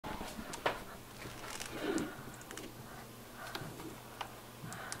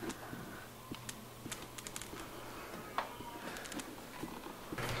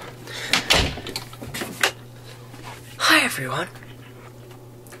everyone.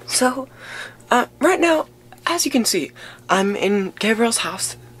 So, right now, as you can see, I'm in Gabriel's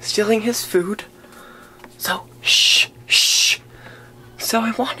house, stealing his food. So, shh. So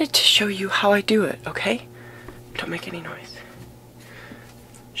I wanted to show you how I do it, okay? Don't make any noise.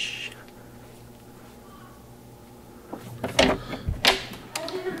 Shh. I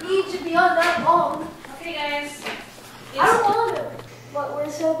didn't need to be on that long. Okay, guys. I don't want to. But we're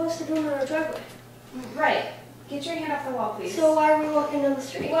supposed to do it in our driveway. Right. Get your hand off the wall, please. So why are we walking down the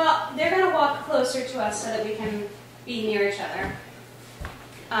street? Well, they're going to walk closer to us so that we can be near each other.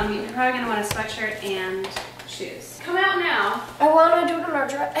 You're probably going to want a sweatshirt and shoes. Come out now. I want to do it in our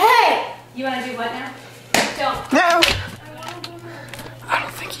driveway. Hey! You want to do what now? Don't. No! I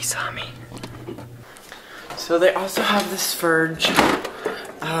don't think he saw me. So they also have this verge,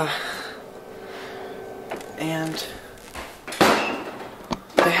 and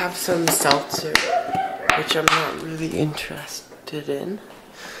they have some seltzer, which I'm not really interested in.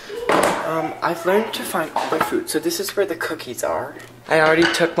 I've learned to find all my food, so this is where the cookies are. I already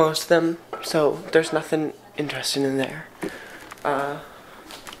took most of them, so there's nothing interesting in there.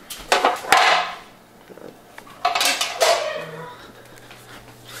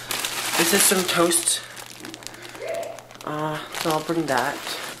 This is some toast. So I'll bring that.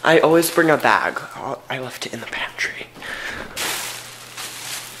 I always bring a bag. I left it in the pantry.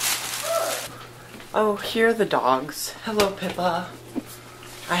 Oh, here are the dogs. Hello, Pippa.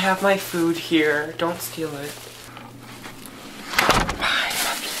 I have my food here. Don't steal it. Bye,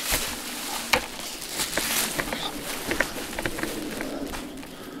 puppy.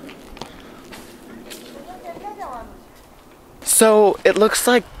 So, it looks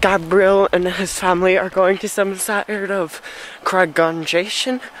like Gabriel and his family are going to some sort of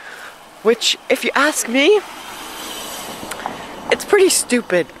congregation, which, if you ask me, it's pretty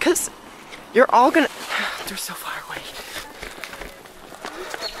stupid, because you're all gonna... They're so far away.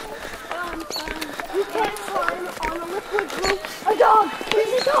 You can't climb on a liquid roof. A dog!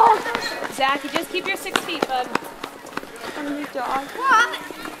 There's a dog! Zach, you just keep your 6 feet, bud. And the dog.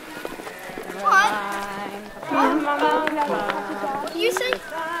 What? What? You say?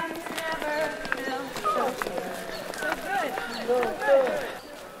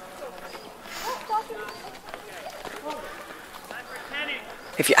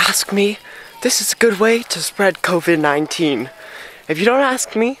 If you ask me, this is a good way to spread COVID-19. If you don't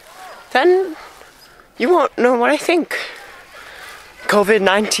ask me, then you won't know what I think.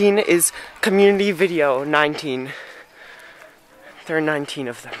 COVID-19 is community video 19. There are 19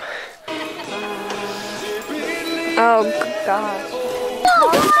 of them. Oh, God.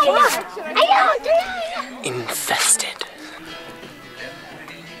 Infested.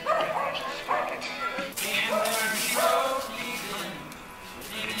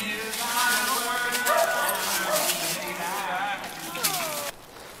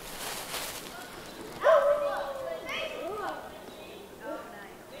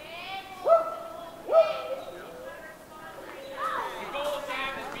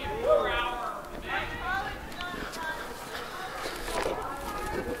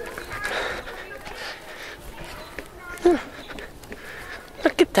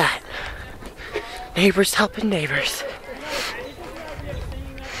 Look at that. Neighbors helping neighbors.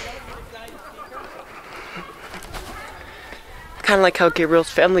 Kind of like how Gabriel's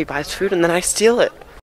family buys food and then I steal it.